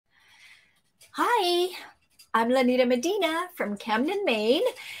Hi, I'm Lanita Medina from Camden, Maine,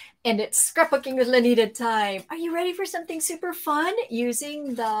 and it's scrapbooking with Lanita time. Are you ready for something super fun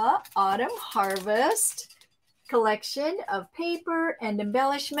using the Autumn Harvest collection of paper and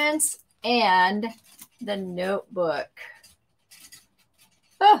embellishments and the notebook?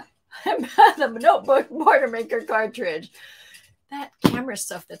 Oh, the Notebook Bordermaker Cartridge. That camera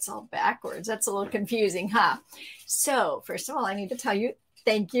stuff that's all backwards, that's a little confusing, huh? So first of all, I need to tell you,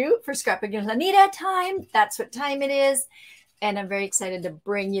 thank you for scrapbooking with Lanita time. That's what time it is. And I'm very excited to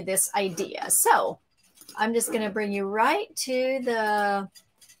bring you this idea. So I'm just going to bring you right to the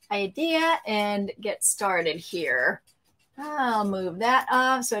idea and get started here. I'll move that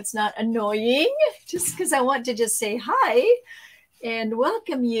off so it's not annoying, just because I want to just say hi and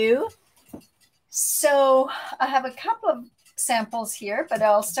welcome you. So I have a couple of samples here, but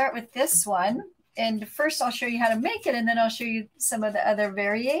I'll start with this one. And first I'll show you how to make it, and then I'll show you some of the other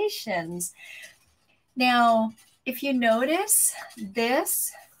variations. Now, if you notice,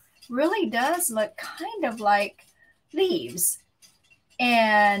 this really does look kind of like leaves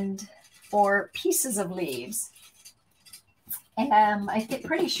or pieces of leaves. And I'm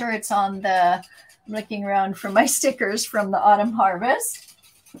pretty sure it's on the, I'm looking around for my stickers from the Autumn Harvest.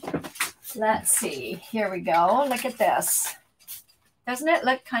 Let's see, here we go. Look at this. Doesn't it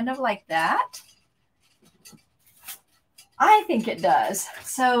look kind of like that? I think it does.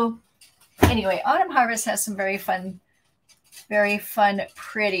 So anyway, Autumn Harvest has some very fun,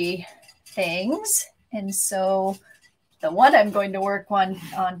 pretty things. And so the one I'm going to work on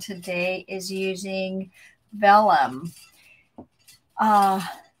today is using vellum. The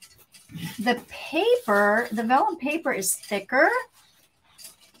vellum paper is thicker.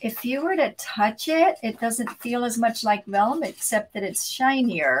 If you were to touch it, it doesn't feel as much like vellum, except that it's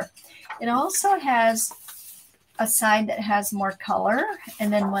shinier. It also has a side that has more color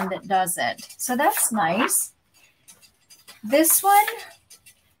and then one that doesn't. So that's nice. This one,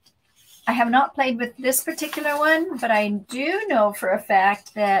 I have not played with this particular one, but I do know for a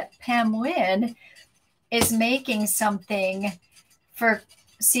fact that Pam Wynn is making something for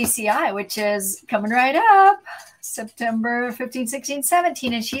CCI, which is coming right up, September 15, 16,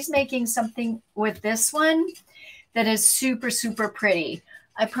 17. And she's making something with this one that is super, super pretty.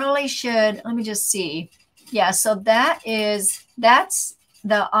 I probably should, let me just see. Yeah, so that's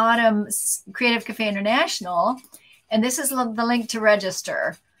the Autumn Creative Cafe International. And this is the link to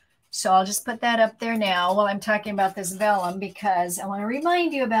register. So I'll just put that up there now while I'm talking about this vellum, because I want to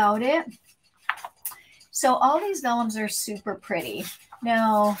remind you about it. So all these vellums are super pretty.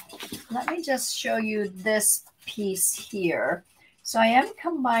 Now, let me just show you this piece here. So I am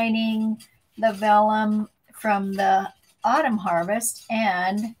combining the vellum from the Autumn Harvest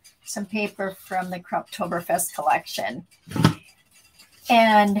and some paper from the Croptoberfest collection.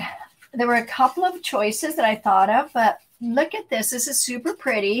 And there were a couple of choices that I thought of, but look at this. This is super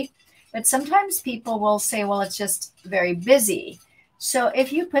pretty, but sometimes people will say, well, it's just very busy. So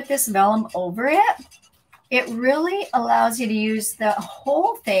if you put this vellum over it, it really allows you to use the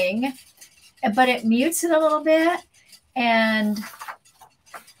whole thing, but it mutes it a little bit. And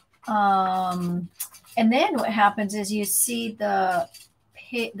then what happens is you see the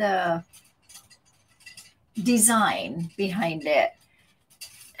design behind it.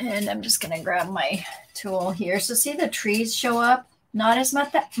 And I'm just going to grab my tool here. So see the trees show up, not as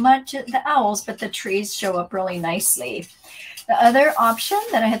much the owls, but the trees show up really nicely. The other option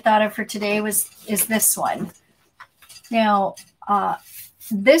that I had thought of for today is this one. Now,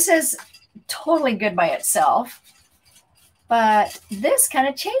 this is totally good by itself, but this kind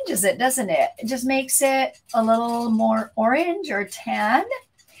of changes it, doesn't it? It just makes it a little more orange or tan.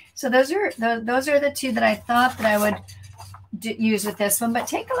 So those are the two that I thought that I would use with this one. But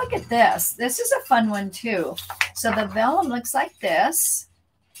take a look at this. This is a fun one too. So the vellum looks like this,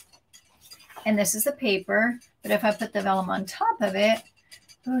 and this is the paper. But if I put the vellum on top of it,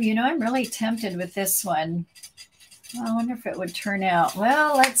 oh, you know, I'm really tempted with this one. I wonder if it would turn out.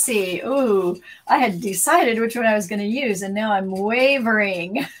 Well, let's see. Ooh, I had decided which one I was going to use, and now I'm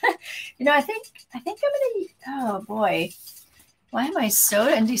wavering. You know, I think I'm going to, oh boy. Why am I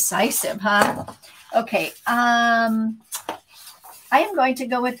so indecisive, huh? Okay. I am going to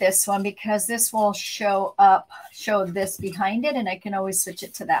go with this one because this will show this behind it, and I can always switch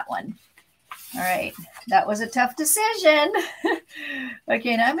it to that one. All right. That was a tough decision.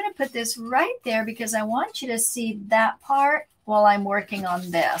 Okay, and I'm going to put this right there because I want you to see that part while I'm working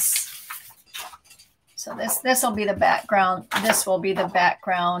on this. So this will be the background. This will be the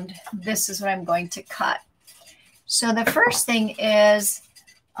background. This is what I'm going to cut. So the first thing is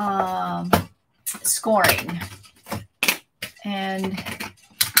scoring. And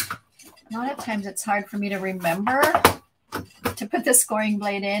A lot of times it's hard for me to remember to put the scoring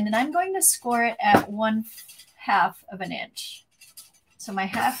blade in, and I'm going to score it at 1/2 of an inch. So my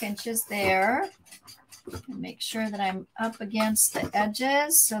 1/2 inch is there. And make sure that I'm up against the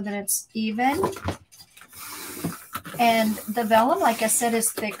edges so that it's even. And the vellum, like I said,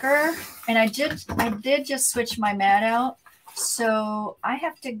 is thicker. And I did just switch my mat out. So I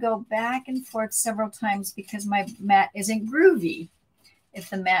have to go back and forth several times because my mat isn't groovy. If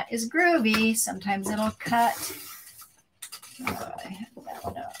the mat is groovy, sometimes it'll cut. I have that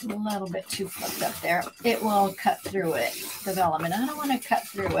one a little bit too flipped up there. It will cut through it, the vellum. And I don't want to cut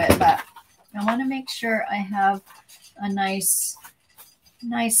through it, but I want to make sure I have a nice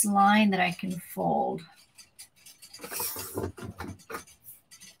line that I can fold.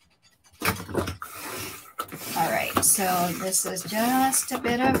 All right, so this is just a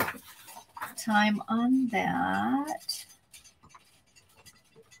bit of time on that.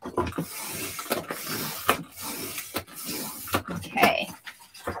 Okay,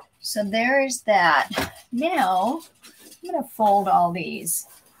 so there's that. Now I'm going to fold all these.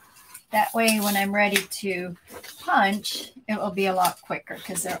 That way, when I'm ready to punch, it will be a lot quicker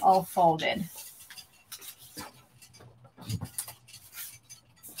because they're all folded.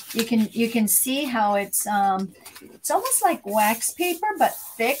 You can see how it's almost like wax paper, but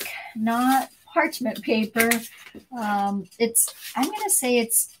thick, not parchment paper. I'm going to say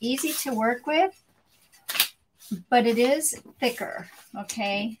it's easy to work with, but it is thicker.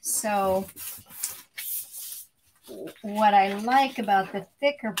 Okay, so what I like about the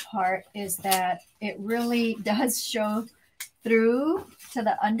thicker part is that it really does show through to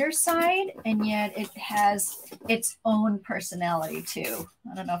the underside, and yet it has its own personality too.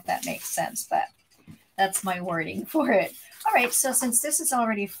 I don't know if that makes sense, but that's my wording for it. All right, so since this is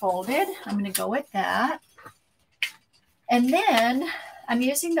already folded, I'm going to go with that. And then I'm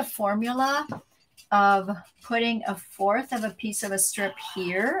using the formula of putting 1/4 of a piece of a strip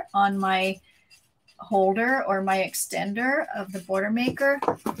here on my holder or my extender of the Bordermaker.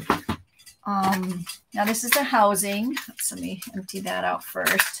 Now this is the housing. So let me empty that out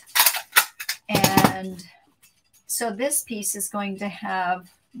first. And so this piece is going to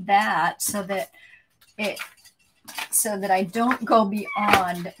have that so that I don't go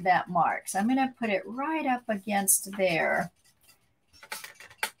beyond that mark. So I'm going to put it right up against there.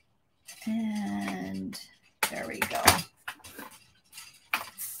 And there we go.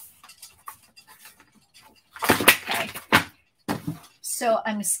 Okay. So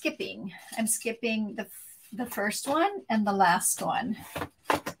I'm skipping the first one and the last one.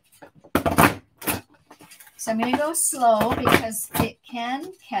 So I'm going to go slow because it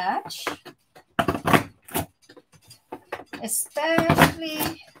can catch,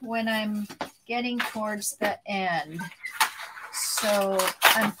 especially when I'm getting towards the end. So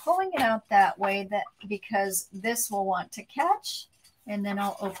I'm pulling it out that way because this will want to catch, and then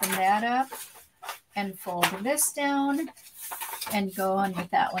I'll open that up and fold this down and go on with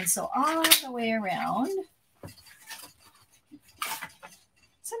that one. So all the way around.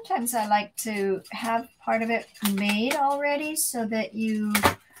 Sometimes I like to have part of it made already so that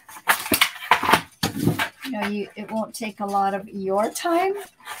it won't take a lot of your time.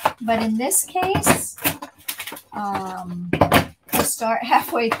 But in this case, to start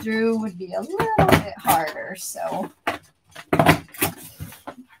halfway through would be a little bit harder. So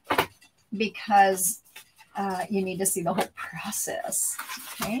because you need to see the whole process.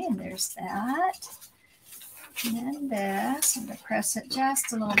 Okay, and there's that. And then this, I'm going to press it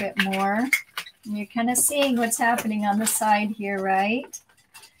just a little bit more. And you're kind of seeing what's happening on the side here, right?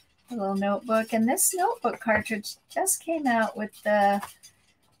 A little notebook. And this notebook cartridge just came out with the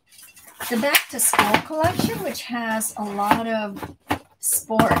Back to School collection, which has a lot of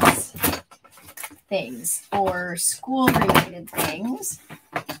sports things or school-related things.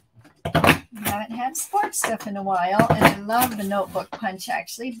 I haven't had sports stuff in a while, and I love the notebook punch,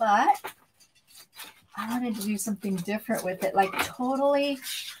 actually, but I wanted to do something different with it, like totally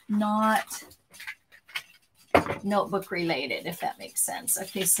not notebook related, if that makes sense.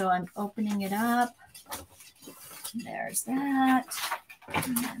 Okay, so I'm opening it up. There's that.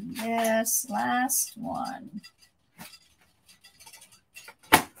 And then this last one.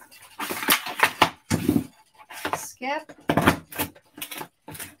 Skip.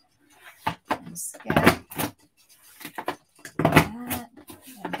 And skip. That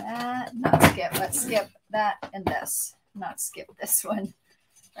and that. Not skip. Let's skip that and this. Not skip this one.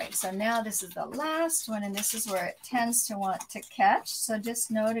 Right, so now this is the last one, and this is where it tends to want to catch. So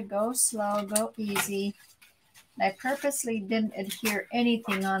just know to go slow, go easy. I purposely didn't adhere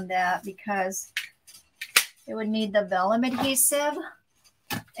anything on that because it would need the vellum adhesive.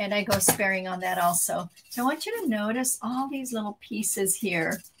 And I go sparing on that also. So I want you to notice all these little pieces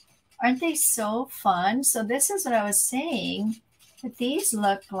here. Aren't they so fun? So this is what I was saying, that these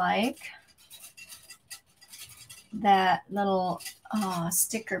look like that little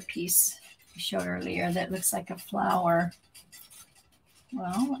sticker piece I showed earlier that looks like a flower.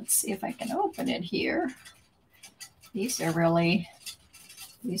 Well, let's see if I can open it here. These are really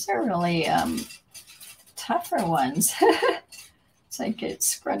tougher ones. It's like it's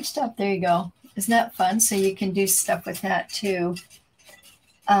scrunched up. There you go. Isn't that fun? So you can do stuff with that too.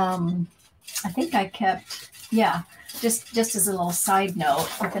 I think I kept, yeah, just as a little side note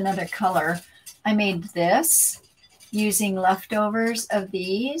with another color, I made this using leftovers of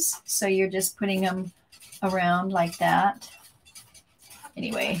these. So you're just putting them around like that.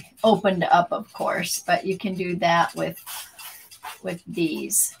 Anyway, opened up, of course, but you can do that with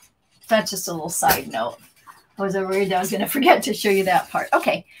these. That's just a little side note. I was worried I was going to forget to show you that part.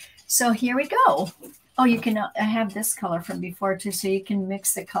 Okay, so here we go. Oh, you can, I have this color from before too, so you can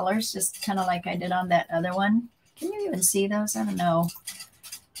mix the colors just kind of like I did on that other one. Can you even see those? I don't know.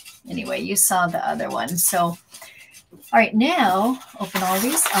 Anyway, you saw the other one. So, all right, now open all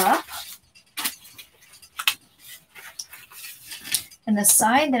these up. And the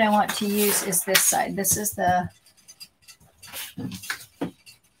side that I want to use is this side. This is the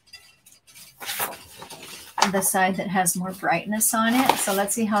side that has more brightness on it. So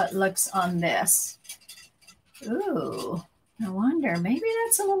let's see how it looks on this. Ooh, I wonder, maybe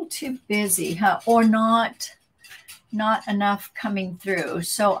that's a little too busy, huh? Or not enough coming through.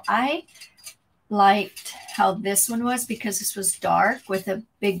 So I liked how this one was because this was dark with a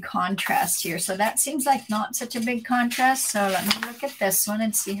big contrast here. So that seems like not such a big contrast. So let me look at this one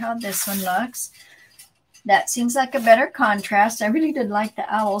and see how this one looks. That seems like a better contrast. I really did like the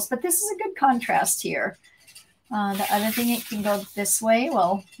owls, but this is a good contrast here. The other thing, it can go this way.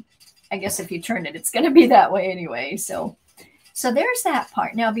 Well, I guess if you turn it, it's going to be that way anyway. So there's that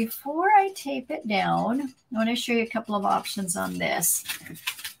part. Now, before I tape it down, I want to show you a couple of options on this.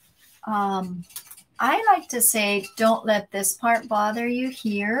 I like to say, don't let this part bother you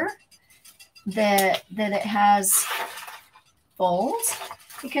here, that it has folds,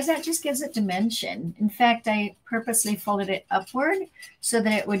 because that just gives it dimension. In fact, I purposely folded it upward so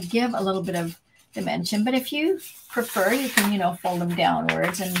that it would give a little bit of dimension. But if you prefer, you can, fold them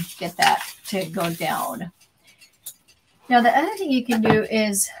downwards and get that to go down. Now, the other thing you can do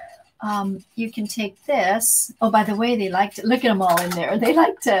is you can take this. Oh, by the way, they like to, look at them all in there. They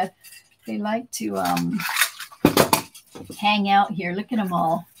like to hang out here. Look at them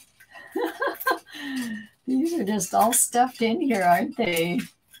all. These are just all stuffed in here, aren't they?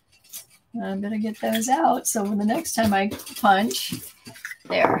 I better get those out. So the next time I punch,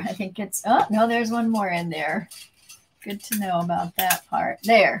 there, I think it's, oh, no, there's one more in there. Good to know about that part.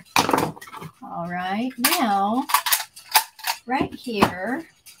 There. All right. Now, right here,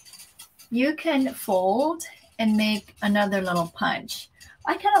 you can fold and make another little punch.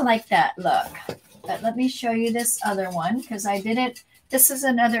 I kind of like that look. But let me show you this other one because I did it. This is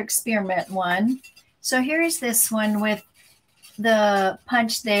another experiment one. So here's this one with the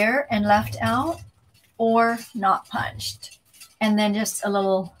punch there and left out or not punched. And then just a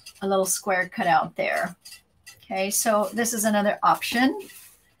little square cut out there. Okay, so this is another option.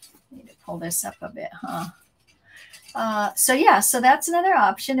 I need to pull this up a bit, huh? So yeah, so that's another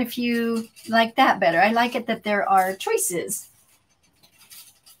option if you like that better. I like it that there are choices.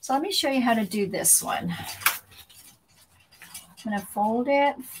 So let me show you how to do this one. I'm going to fold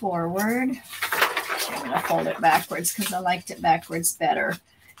it forward. Actually, I'm going to fold it backwards because I liked it backwards better.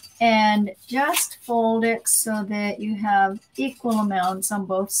 And just fold it so that you have equal amounts on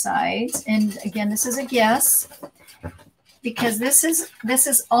both sides. And again, this is a guess because this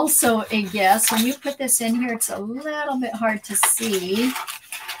is also a guess. When you put this in here, it's a little bit hard to see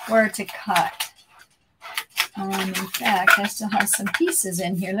where to cut. In fact, I still have some pieces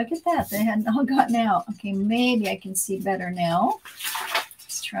in here. Look at that. They hadn't all gotten out. Okay, maybe I can see better now.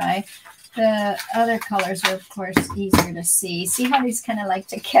 Let's try. The other colors are, of course, easier to see. See how these kind of like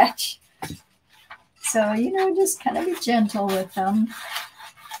to catch? So, just kind of be gentle with them.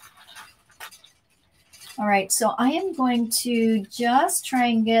 All right, so I am going to just try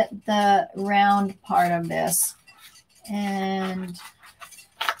and get the round part of this. And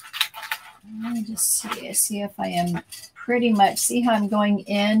let me just see if I am pretty much, see how I'm going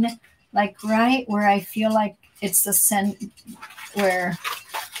in, like right where I feel like it's the center, where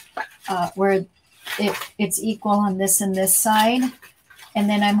it's equal on this and this side. And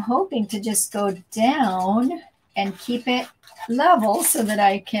then I'm hoping to just go down and keep it level so that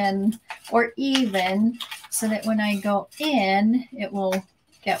I can, or even, so that when I go in, it will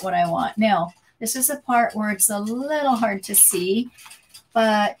get what I want. Now, this is the part where it's a little hard to see,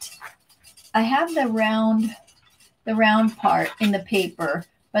 but I have the round part in the paper,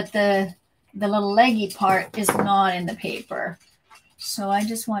 but the little leggy part is not in the paper. So I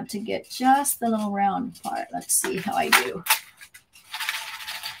just want to get just the little round part. Let's see how I do.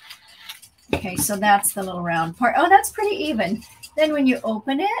 Okay, so that's the little round part. Oh, that's pretty even. Then when you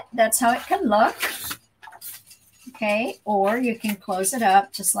open it, that's how it can look. Okay, or you can close it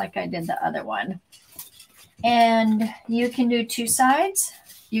up just like I did the other one. And you can do two sides.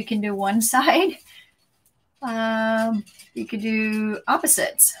 You can do one side. You could do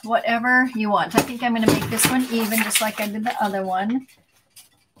opposites, whatever you want. I think I'm going to make this one even just like I did the other one.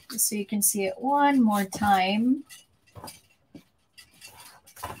 Just so you can see it one more time.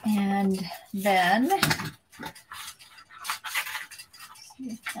 And then,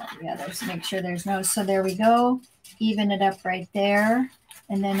 yeah, there's, make sure there's no, so there we go. Even it up right there.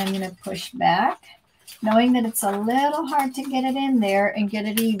 And then I'm going to push back, knowing that it's a little hard to get it in there and get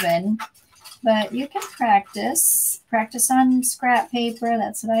it even. But you can practice on scrap paper.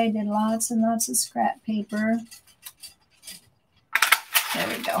 That's what I did, lots and lots of scrap paper. There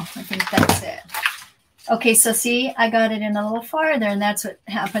we go. I think that's it. Okay, so see, I got it in a little farther, and that's what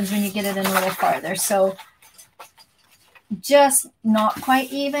happens when you get it in a little farther. So just not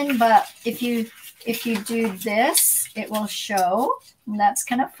quite even, but if you do this, it will show, and that's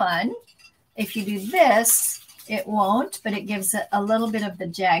kind of fun. If you do this, it won't, but it gives it a little bit of the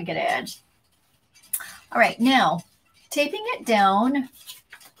jagged edge. All right, now taping it down.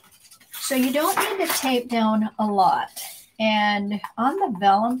 So you don't need to tape down a lot. And on the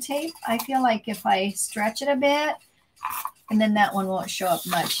vellum tape, I feel like if I stretch it a bit, and then that one won't show up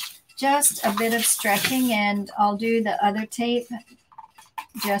much. Just a bit of stretching, and I'll do the other tape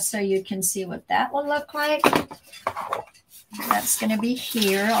just so you can see what that will look like. That's going to be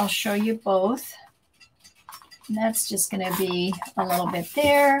here. I'll show you both. And that's just going to be a little bit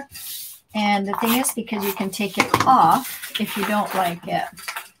there. And the thing is, because you can take it off if you don't like it.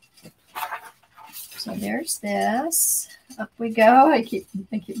 So there's this. Up we go. I keep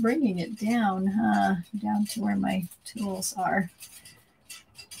bringing it down, down to where my tools are.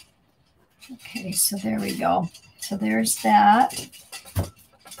 Okay, so there we go. So there's that.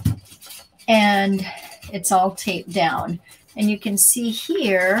 And it's all taped down. And you can see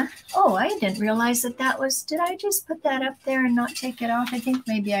here, oh, I didn't realize that that was, did I just put that up there and not take it off? I think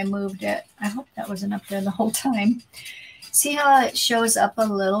maybe I moved it. I hope that wasn't up there the whole time. See how it shows up a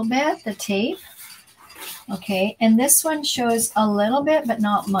little bit, the tape? Okay, and this one shows a little bit, but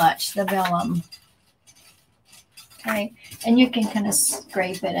not much, the vellum. Okay, and you can kind of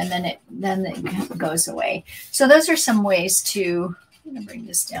scrape it, and then it goes away. So those are some ways to, I'm going to bring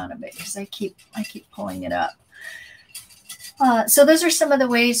this down a bit because I keep pulling it up. So those are some of the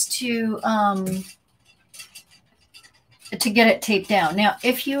ways to get it taped down. Now,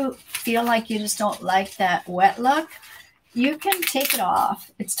 if you feel like you just don't like that wet look, you can take it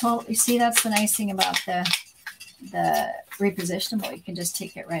off. It's totally, see, that's the nice thing about the repositionable. You can just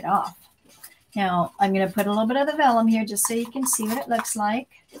take it right off. Now, I'm going to put a little bit of the vellum here just so you can see what it looks like.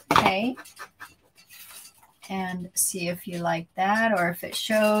 Okay. And see if you like that or if it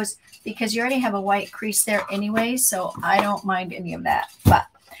shows, because you already have a white crease there anyway, so I don't mind any of that. But,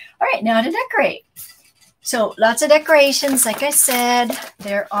 all right, now to decorate. So lots of decorations. Like I said,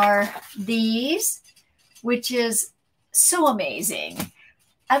 there are these, which is so amazing.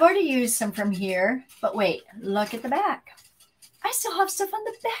 I've already used some from here, but wait, look at the back. I still have stuff on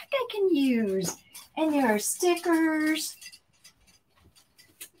the back I can use. And there are stickers.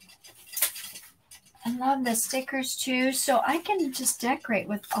 I love the stickers too. So I can just decorate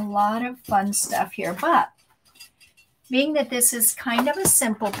with a lot of fun stuff here. But being that this is kind of a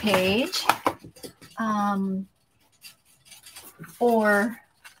simple page, or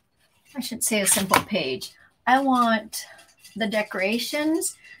I should say a simple page, I want the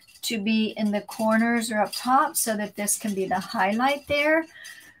decorations to be in the corners or up top so that this can be the highlight there.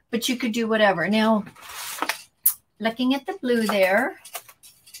 But you could do whatever. Now, looking at the blue there,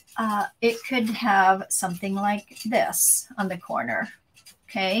 it could have something like this on the corner,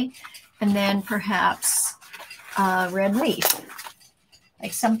 okay? And then perhaps a red leaf,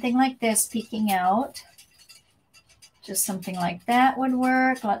 like something like this peeking out. Just something like that would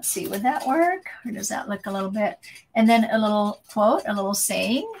work. Let's see, would that work? Or does that look a little bit? And then a little quote, a little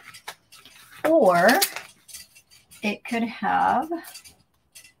saying. Or it could have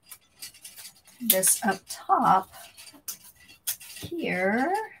this up top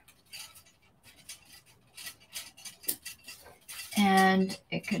here. And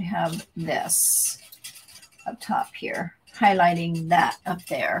it could have this up top here. highlighting that up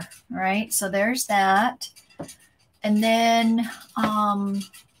there. All right, so there's that. And then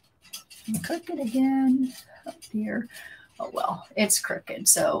crooked again up here. Oh, well, it's crooked,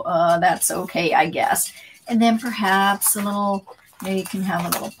 so that's okay, I guess. And then perhaps a little, you can have a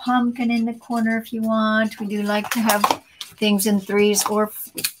little pumpkin in the corner if you want. We do like to have things in 3s or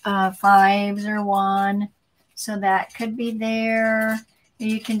 5s or 1. So that could be there.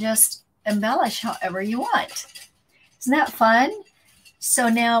 You can just embellish however you want. Isn't that fun? So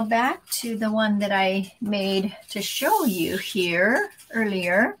now back to the one that I made to show you here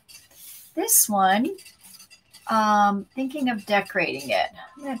earlier. This one, thinking of decorating it.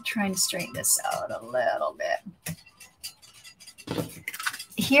 I'm going to try and straighten this out a little bit.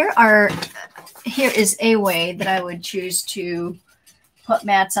 Here is a way that I would choose to put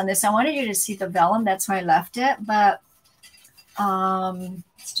mats on this. I wanted you to see the vellum, that's why I left it, but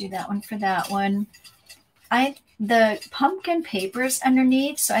let's do that one for that one. The pumpkin paper's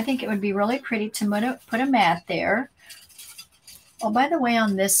underneath, so I think it would be really pretty to put a mat there. Oh, by the way,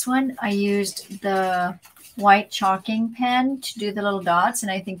 on this one, I used the white chalking pen to do the little dots,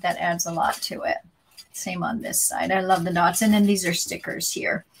 and I think that adds a lot to it. Same on this side. I love the dots, and then these are stickers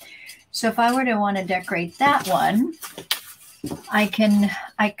here. So if I were to want to decorate that one, I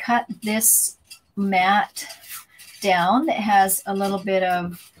cut this mat down that has a little bit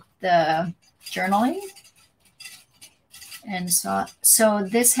of the journaling. And so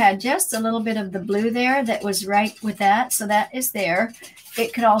this had just a little bit of the blue there that was right with that. So that is there.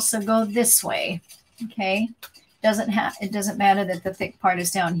 It could also go this way. Okay. It doesn't matter that the thick part is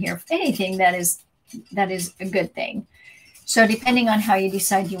down here. If anything, that is a good thing. So depending on how you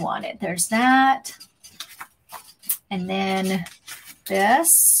decide you want it, there's that. And then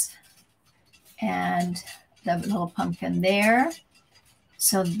this and the little pumpkin there.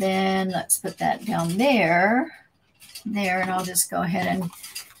 So then let's put that down there, and I'll just go ahead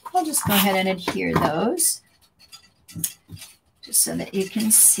and adhere those just so that you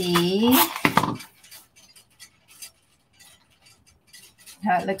can see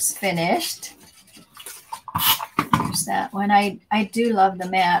how it looks finished. There's that one. I do love the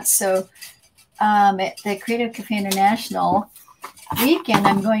mats. So at the Creative Cafe International weekend,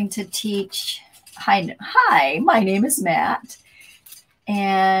 I'm going to teach. Hi, my name is Matt,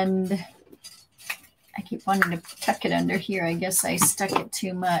 and I keep wanting to tuck it under here. I guess I stuck it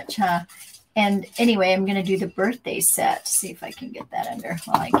too much, huh? And anyway, I'm going to do the birthday set. See if I can get that under.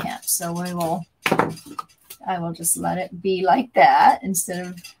 Well, I can't. So I will just let it be like that instead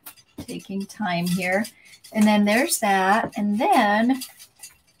of taking time here. And then there's that. And then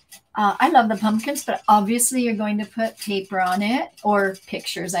I love the pumpkins, but obviously you're going to put paper on it, or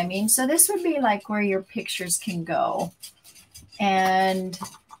pictures, I mean. So this would be like where your pictures can go. And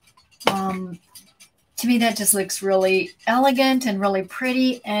to me, that just looks really elegant and really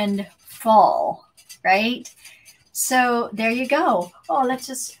pretty and fall, right? So there you go. Oh, let's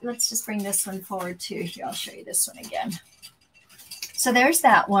just bring this one forward too. Here, I'll show you this one again. So there's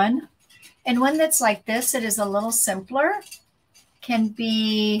that one. And one that's like this, it is a little simpler. Can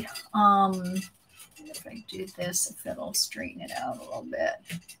be, if I do this, if it'll straighten it out a little bit.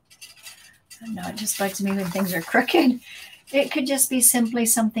 I know it just bugs me when things are crooked. It could just be simply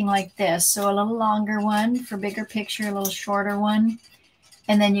something like this. So a little longer one for bigger picture, a little shorter one.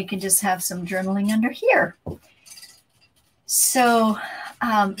 And then you can just have some journaling under here. So,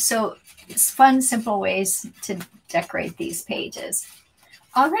 so it's fun, simple ways to decorate these pages.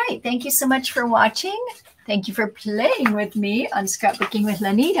 All right. Thank you so much for watching. Thank you for playing with me on Scrapbooking with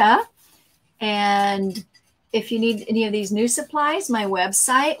Lanita. And if you need any of these new supplies, my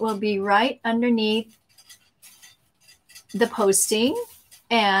website will be right underneath the posting.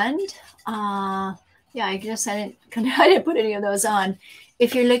 And yeah, I guess I didn't put any of those on.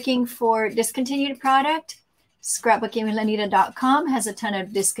 If you're looking for discontinued product, scrapbookingwithlanita.com has a ton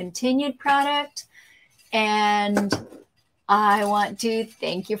of discontinued product. And I want to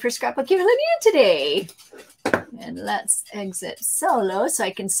thank you for scrapbooking with Lanita today. And let's exit solo so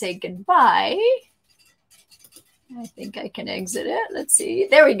I can say goodbye. I think I can exit it. Let's see.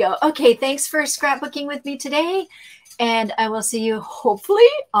 There we go. Okay, thanks for scrapbooking with me today. And I will see you hopefully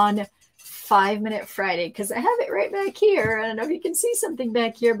on 5 Minute Friday, because I have it right back here. I don't know if you can see something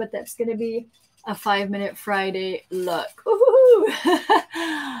back here, but that's going to be a 5 Minute Friday look.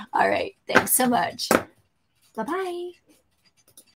 All right. Thanks so much. Bye-bye.